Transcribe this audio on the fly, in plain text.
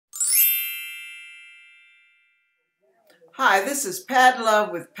Hi, this is Pat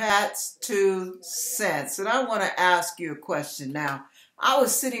Love with Pat's 2 Cents, and I want to ask you a question now. I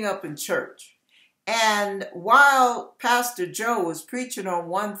was sitting up in church, and while Pastor Joe was preaching on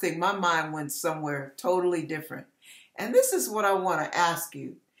one thing, my mind went somewhere totally different. And this is what I want to ask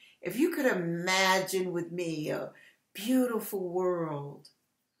you. If you could imagine with me a beautiful world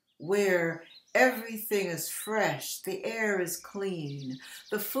where everything is fresh, the air is clean,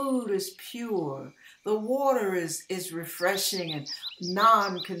 the food is pure, the water is refreshing and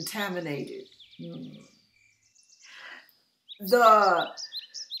non-contaminated. The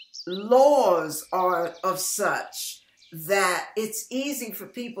laws are of such that it's easy for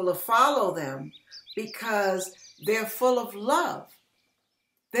people to follow them because they're full of love.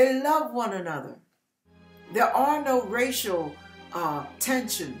 They love one another. There are no racial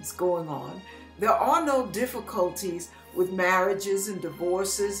tensions going on. There are no difficulties with marriages and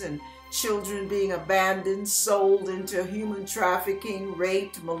divorces and children being abandoned, sold into human trafficking,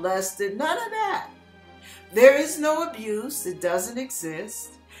 raped, molested, none of that. There is no abuse. It doesn't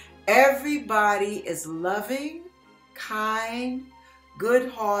exist. Everybody is loving, kind,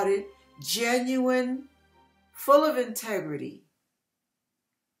 good-hearted, genuine, full of integrity,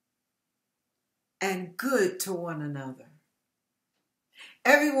 and good to one another.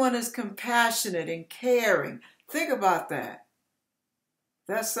 Everyone is compassionate and caring. Think about that.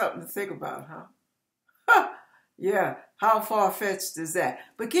 That's something to think about, huh? Yeah, how far-fetched is that?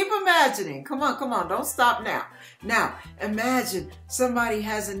 But keep imagining. Come on, don't stop now. Now, imagine somebody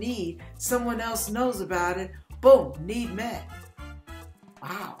has a need, someone else knows about it, boom, need met.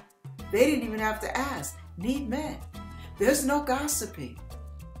 Wow, they didn't even have to ask. Need met. There's no gossiping.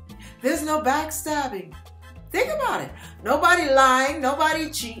 There's no backstabbing. Think about it. Nobody lying, nobody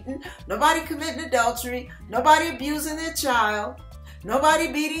cheating, nobody committing adultery, nobody abusing their child, nobody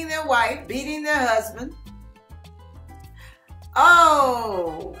beating their wife, beating their husband.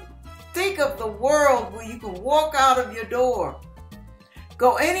 Oh, think of the world where you can walk out of your door,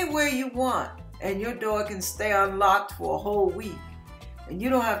 go anywhere you want, and your door can stay unlocked for a whole week. And you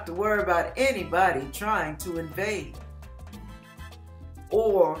don't have to worry about anybody trying to invade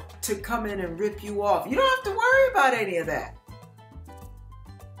or to come in and rip you off. You don't have to worry about any of that.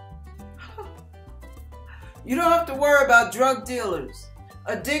 You don't have to worry about drug dealers,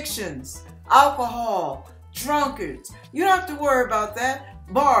 addictions, alcohol, drunkards. You don't have to worry about that.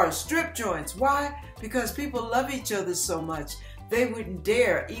 Bars, strip joints. Why? Because people love each other so much, they wouldn't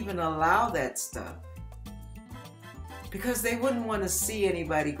dare even allow that stuff. Because they wouldn't want to see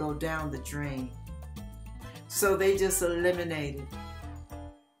anybody go down the drain. So they just eliminate it.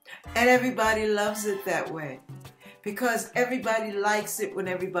 And everybody loves it that way. Because everybody likes it when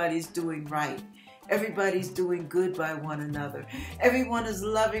everybody's doing right. Everybody's doing good by one another. Everyone is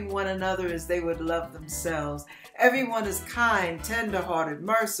loving one another as they would love themselves. Everyone is kind, tender-hearted,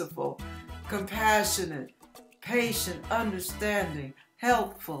 merciful, compassionate, patient, understanding,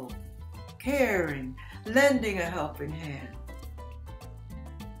 helpful, caring, lending a helping hand.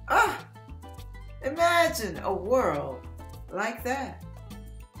 Imagine a world like that.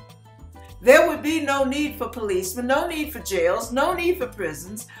 There would be no need for policemen, no need for jails, no need for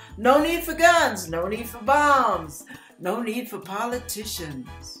prisons, no need for guns, no need for bombs, no need for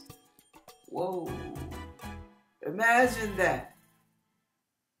politicians. Whoa. Imagine that.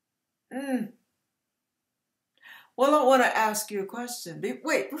 Well, I want to ask you a question.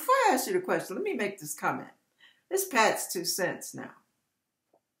 Wait, before I ask you the question, let me make this comment. This is Pat's 2 cents now.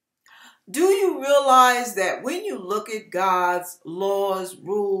 Do you realize that when you look at God's laws,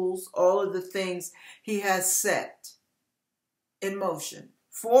 rules, all of the things He has set in motion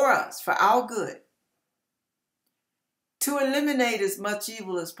for us, for our good, to eliminate as much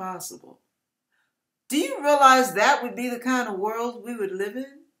evil as possible, do you realize that would be the kind of world we would live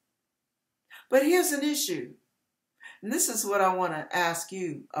in? But here's an issue, and this is what I want to ask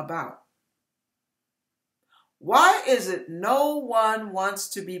you about. Why is it no one wants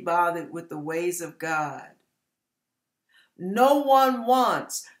to be bothered with the ways of God? No one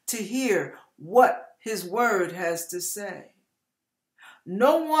wants to hear what His Word has to say.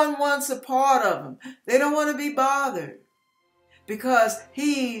 No one wants a part of Him. They don't want to be bothered because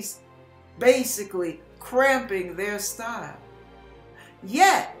He's basically cramping their style.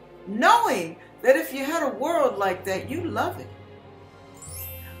 Yet, knowing that if you had a world like that, you'd love it.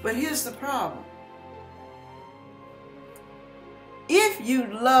 But here's the problem. If you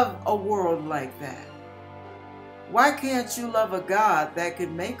love a world like that, why can't you love a God that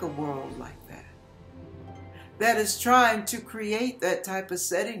could make a world like that? That is trying to create that type of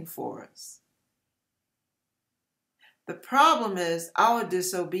setting for us. The problem is our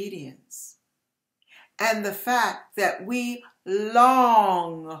disobedience. and the fact that we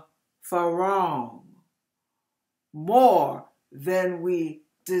long for wrong more than we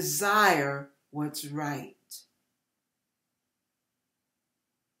desire what's right.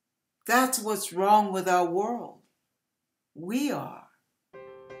 That's what's wrong with our world. We are.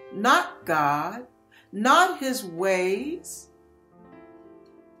 Not God, not His ways.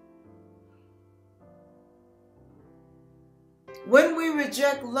 When we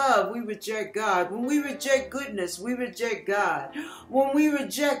reject love, we reject God. When we reject goodness, we reject God. When we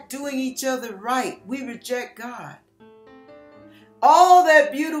reject doing each other right, we reject God. All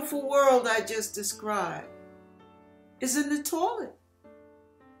that beautiful world I just described is in the toilet.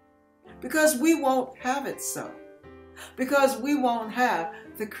 Because we won't have it so. Because we won't have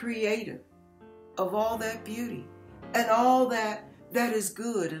the Creator of all that beauty and all that is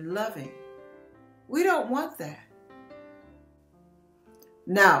good and loving. We don't want that.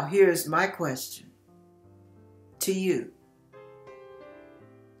 Now, here's my question to you.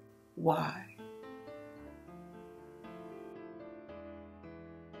 Why?